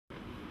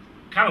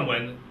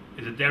Wen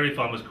is a dairy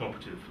farmers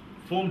cooperative,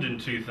 formed in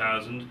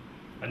 2000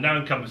 and now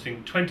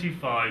encompassing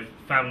 25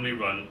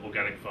 family-run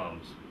organic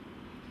farms.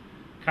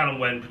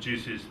 Wen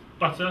produces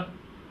butter,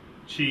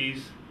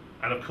 cheese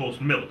and of course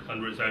milk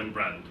under its own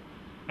brand,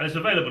 and it's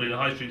available in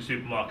high street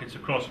supermarkets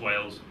across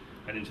Wales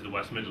and into the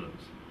West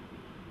Midlands.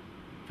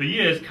 For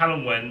years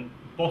Wen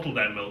bottled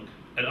their milk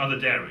at other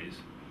dairies,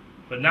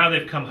 but now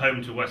they've come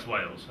home to West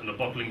Wales and are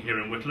bottling here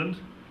in Whitland.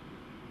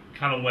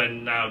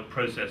 Wen now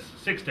process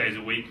 6 days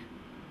a week,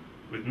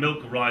 with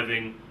milk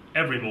arriving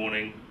every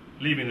morning,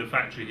 leaving the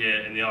factory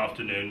here in the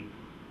afternoon,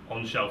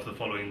 on shelf the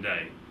following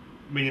day,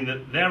 meaning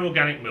that their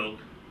organic milk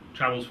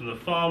travels from the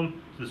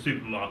farm to the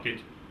supermarket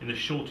in the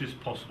shortest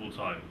possible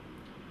time.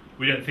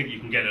 We don't think you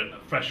can get a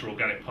fresher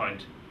organic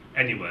pint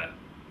anywhere,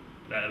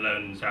 let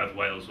alone in South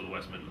Wales or the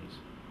West Midlands.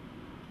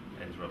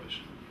 Ends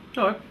rubbish.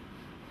 Alright.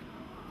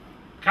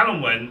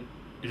 Wen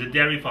is a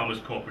dairy farmers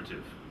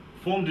cooperative,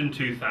 formed in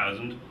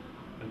 2000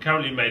 and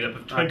currently made up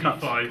of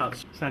 25...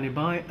 Cuts. Standing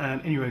by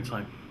and in your own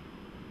time.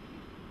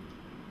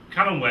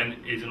 Wen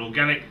is an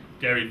organic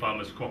dairy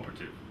farmers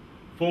cooperative,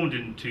 formed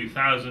in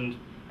 2000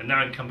 and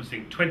now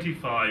encompassing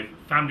 25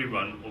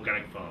 family-run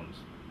organic farms.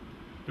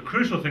 The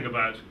crucial thing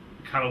about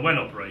the Wen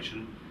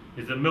operation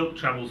is that milk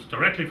travels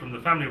directly from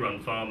the family-run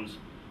farms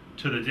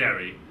to the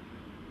dairy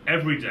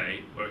every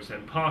day, where it's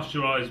then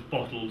pasteurised,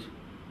 bottled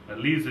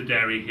and leaves the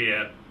dairy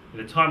here in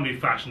a timely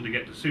fashion to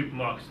get to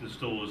supermarkets and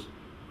stores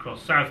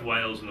across South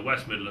Wales and the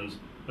West Midlands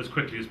as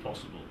quickly as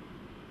possible.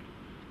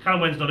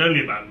 Wen's not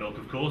only about milk,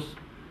 of course.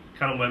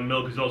 Wen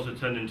milk is also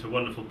turned into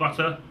wonderful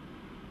butter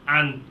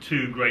and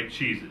 2 great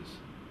cheeses.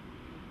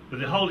 But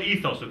the whole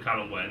ethos of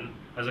Wen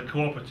as a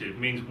cooperative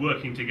means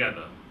working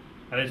together,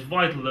 and it's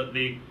vital that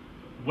the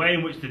way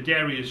in which the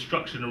dairy is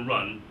structured and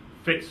run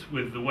fits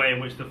with the way in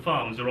which the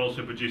farms are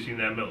also producing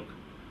their milk.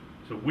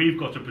 So we've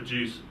got to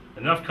produce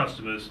enough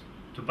customers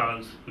to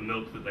balance the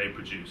milk that they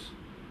produce.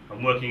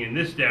 And working in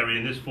this dairy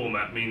in this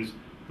format means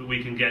that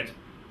we can get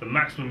the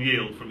maximum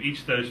yield from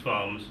each of those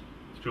farms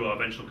through our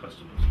eventual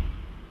customers.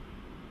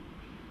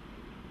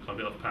 Can't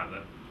be off pat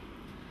there.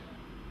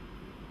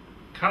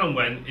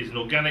 Wen is an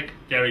organic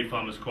dairy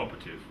farmers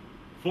cooperative,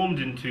 formed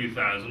in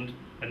 2000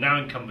 and now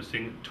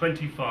encompassing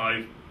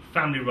 25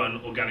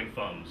 family-run organic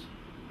farms.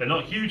 They're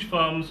not huge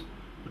farms,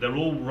 but they're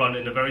all run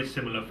in a very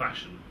similar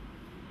fashion.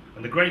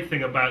 And the great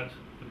thing about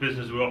the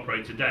business we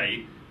operate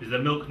today is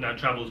that milk now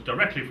travels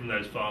directly from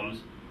those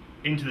farms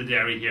into the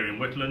dairy here in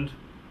Whitland,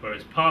 where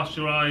it's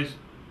pasteurised,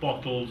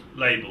 bottled,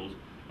 labelled,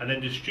 and then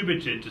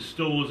distributed to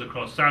stores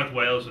across South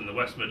Wales and the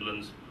West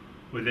Midlands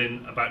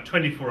within about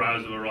 24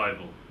 hours of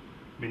arrival.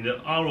 I mean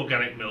that our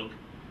organic milk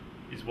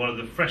is one of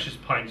the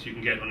freshest pints you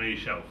can get on any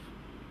shelf.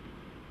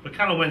 But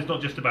Wen's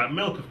not just about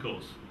milk, of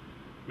course.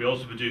 We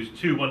also produce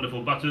 2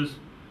 wonderful butters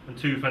and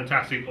 2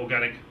 fantastic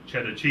organic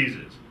cheddar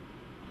cheeses.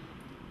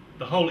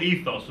 The whole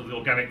ethos of the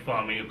organic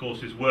farming, of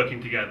course, is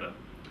working together.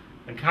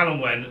 And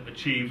Wen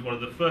achieved one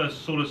of the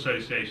first Soil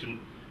Association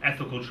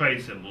ethical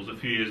trade symbols a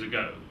few years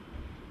ago.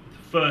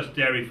 The first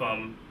dairy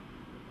farm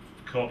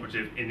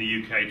cooperative in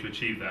the UK to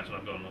achieve that, and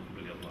I've gone on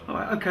completely offline.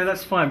 Alright, okay,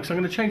 that's fine, because I'm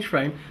going to change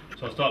frame.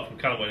 So I'll start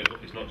from Wen,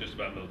 it's not just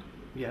about milk.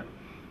 Yeah.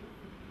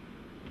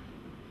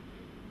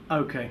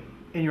 Okay,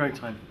 in your own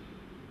time.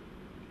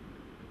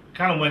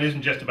 Wen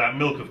isn't just about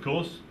milk, of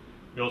course.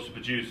 We also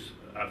produce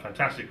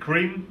fantastic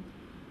cream,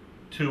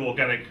 2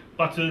 organic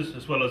butters,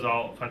 as well as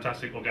our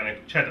fantastic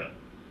organic cheddar.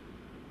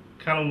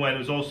 Wen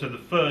was also the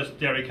first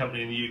dairy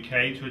company in the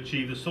UK to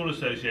achieve the Soil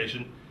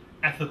Association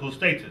ethical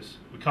status.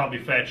 We can't be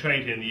fair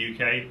trade here in the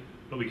UK,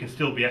 but we can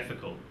still be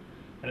ethical.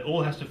 And it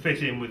all has to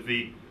fit in with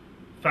the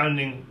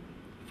founding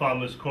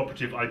farmers'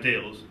 cooperative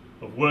ideals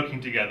of working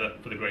together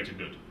for the greater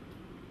good.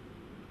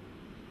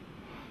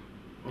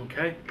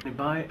 Okay,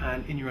 goodbye,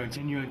 and in your own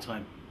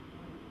time.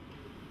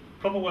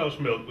 Proper Welsh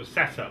Milk was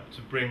set up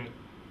to bring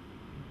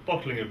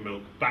bottling of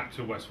milk back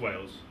to West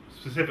Wales,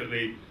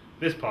 specifically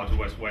this part of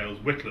West Wales,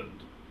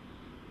 Whitland.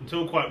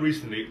 Until quite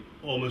recently,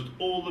 almost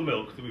all the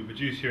milk that we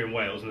produce here in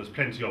Wales, and there's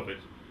plenty of it,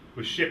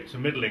 was shipped to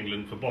Middle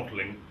England for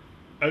bottling,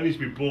 only to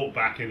be brought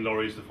back in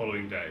lorries the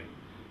following day.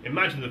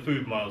 Imagine the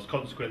food miles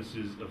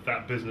consequences of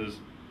that business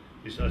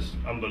is just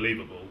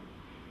unbelievable.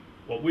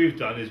 What we've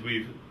done is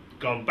we've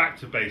gone back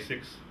to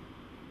basics,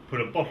 put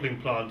a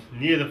bottling plant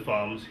near the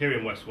farms here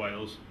in West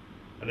Wales,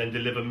 and then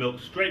deliver milk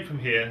straight from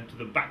here to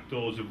the back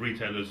doors of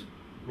retailers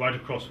right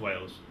across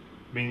Wales,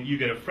 meaning you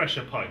get a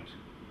fresher pint.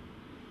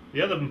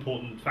 The other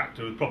important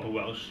factor with Proper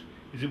Welsh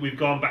is that we've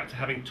gone back to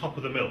having top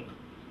of the milk.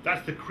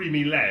 That's the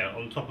creamy layer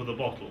on top of the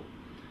bottle.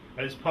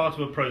 And it's part of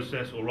a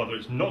process, or rather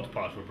it's not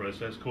part of a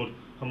process, called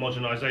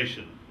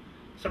homogenisation.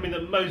 Something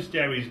that most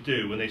dairies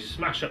do when they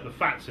smash up the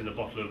fats in a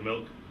bottle of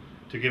milk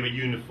to give a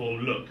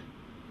uniform look.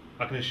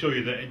 I can assure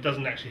you that it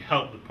doesn't actually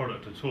help the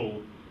product at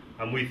all,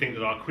 and we think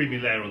that our creamy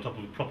layer on top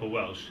of Proper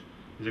Welsh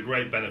is a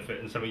great benefit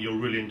and something you'll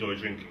really enjoy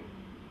drinking.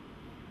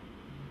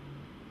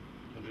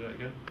 I'll do that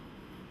again.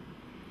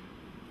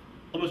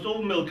 Almost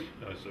all milk...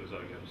 Oh, sorry,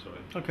 again, sorry.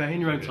 Okay,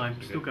 in your own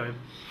time, still going.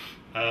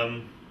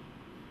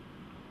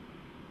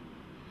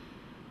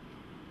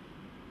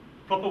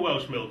 Proper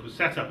Welsh Milk was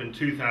set up in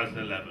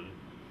 2011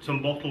 to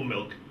bottle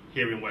milk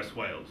here in West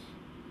Wales.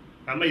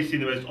 That may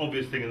seem the most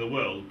obvious thing in the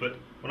world, but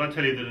when I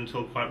tell you that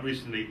until quite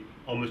recently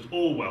almost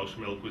all Welsh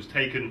milk was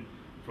taken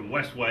from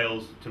West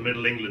Wales to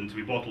Middle England to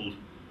be bottled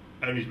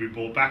only to be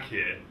brought back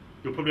here,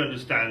 you'll probably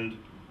understand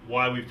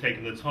why we've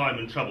taken the time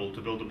and trouble to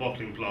build a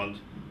bottling plant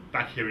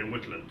back here in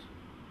Whitland.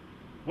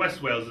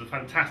 West Wales is a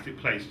fantastic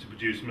place to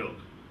produce milk.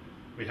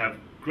 We have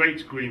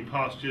great green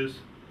pastures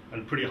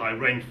and pretty high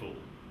rainfall.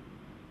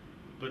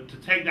 But to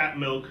take that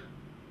milk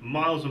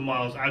miles and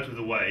miles out of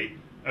the way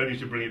only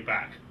to bring it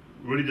back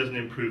really doesn't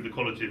improve the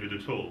quality of it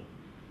at all.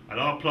 And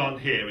our plant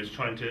here is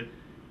trying to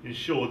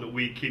ensure that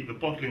we keep the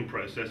bottling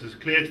process as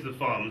clear to the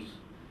farms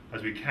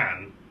as we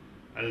can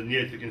and as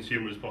near to the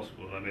consumer as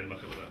possible. And I made a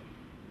muck of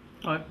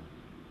that. Alright.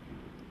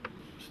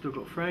 Still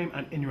got frame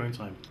and in your own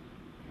time.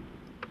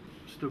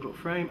 Still got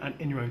frame and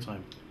in your own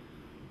time.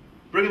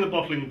 Bringing the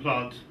bottling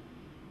plant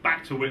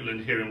back to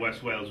Whitland here in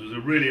West Wales was a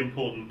really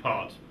important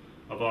part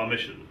of our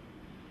mission.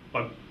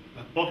 By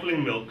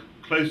bottling milk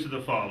close to the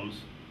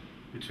farms,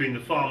 between the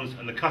farms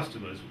and the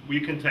customers,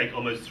 we can take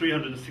almost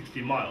 360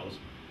 miles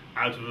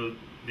out of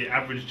the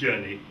average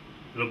journey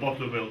that a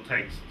bottle of milk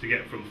takes to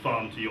get from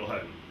farm to your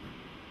home.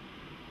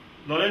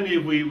 Not only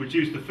have we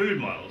reduced the food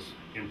miles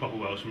in Proper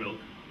Welsh Milk,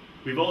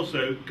 we've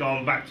also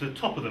gone back to the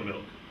top of the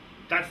milk.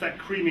 That's that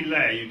creamy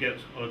layer you get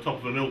on the top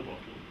of a milk bottle.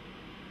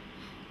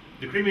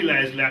 The creamy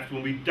layer is left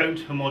when we don't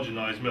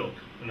homogenise milk,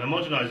 and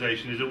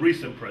homogenisation is a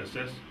recent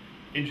process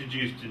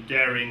introduced in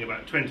dairying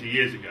about 20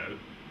 years ago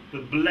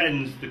that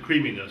blends the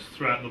creaminess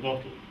throughout the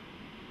bottle.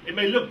 It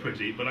may look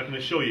pretty, but I can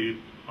assure you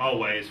our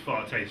way is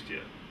far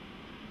tastier.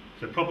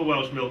 So Proper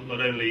Welsh Milk not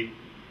only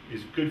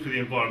is good for the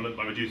environment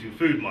by reducing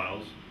food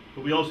miles,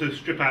 but we also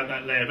strip out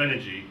that layer of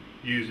energy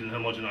used in the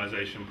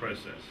homogenisation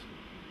process.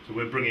 So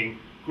we're bringing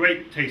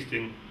great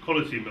tasting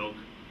quality milk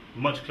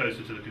much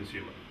closer to the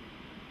consumer.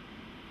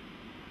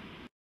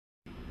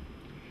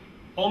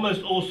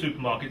 Almost all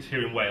supermarkets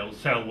here in Wales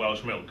sell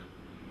Welsh milk,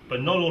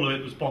 but not all of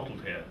it was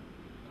bottled here.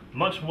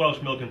 Much of Welsh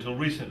milk until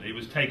recently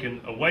was taken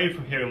away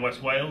from here in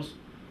West Wales,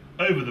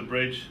 over the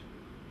bridge,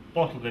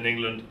 bottled in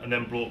England and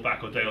then brought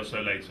back a day or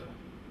so later.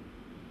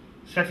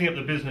 Setting up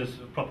the business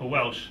of Proper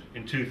Welsh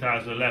in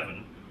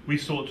 2011, we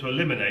sought to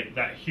eliminate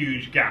that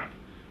huge gap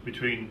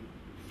between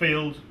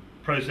field,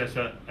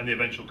 processor and the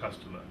eventual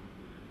customer.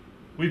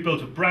 We've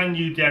built a brand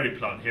new dairy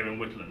plant here in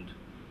Whitland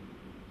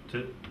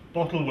to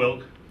bottle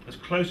milk as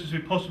close as we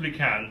possibly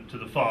can to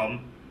the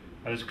farm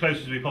and as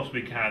close as we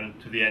possibly can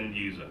to the end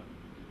user.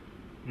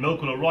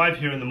 Milk will arrive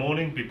here in the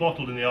morning, be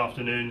bottled in the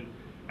afternoon,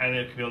 and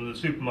it can be on the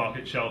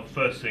supermarket shelf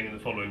first thing in the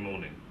following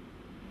morning.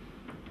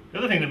 The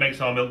other thing that makes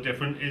our milk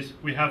different is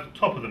we have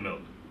top of the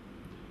milk.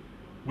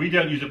 We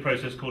don't use a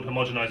process called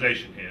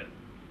homogenisation here.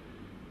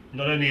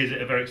 Not only is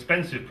it a very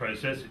expensive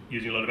process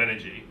using a lot of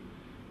energy,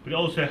 but it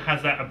also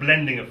has a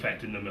blending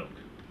effect in the milk.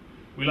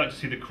 We like to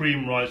see the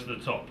cream rise to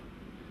the top.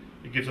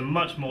 It gives a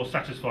much more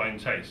satisfying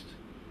taste.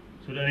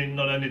 So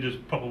not only does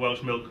Proper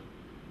Welsh Milk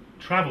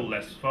travel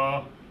less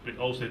far, but it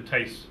also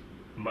tastes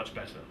much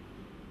better.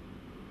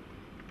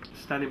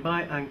 Standing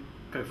by and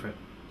go for it.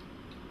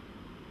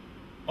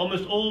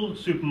 Almost all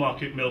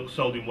supermarket milk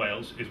sold in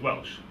Wales is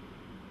Welsh,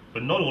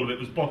 but not all of it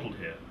was bottled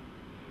here.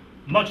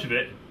 Much of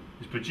it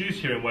is produced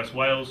here in West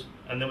Wales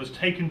and then was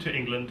taken to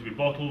England to be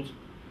bottled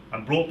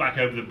and brought back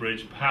over the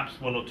bridge perhaps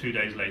 1 or 2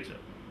 days later.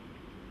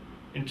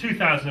 In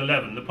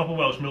 2011, the Proper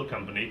Welsh Milk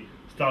Company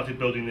started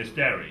building this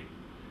dairy.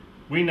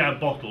 We now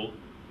bottle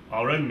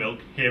our own milk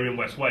here in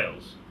West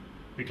Wales.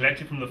 We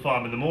collect it from the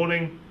farm in the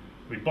morning,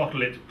 we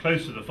bottle it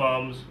close to the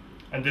farms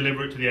and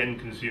deliver it to the end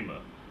consumer,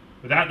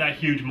 without that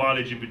huge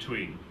mileage in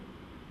between.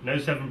 No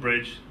Severn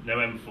Bridge, no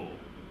M4.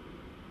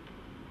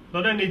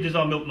 Not only does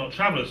our milk not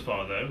travel as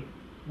far though,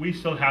 we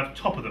still have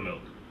top of the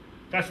milk.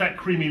 That's that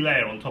creamy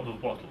layer on top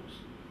of bottles.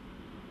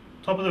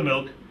 Top of the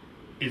milk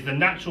is the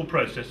natural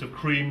process of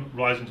cream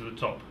rising to the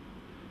top.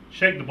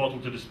 Shake the bottle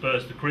to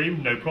disperse the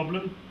cream, no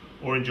problem,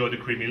 or enjoy the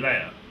creamy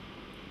layer.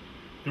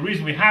 The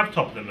reason we have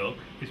top of the milk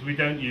is we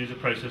don't use a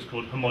process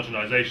called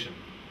homogenisation.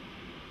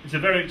 It's a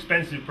very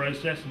expensive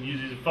process and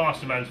uses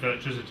vast amounts of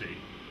electricity.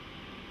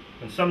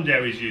 And some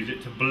dairies use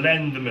it to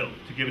blend the milk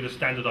to give it a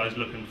standardised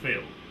look and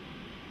feel.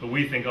 But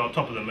we think our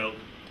top of the milk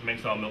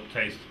makes our milk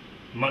taste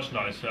much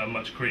nicer and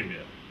much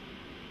creamier.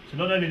 So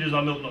not only does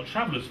our milk not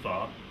travel as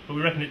far, but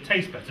we reckon it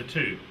tastes better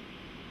too.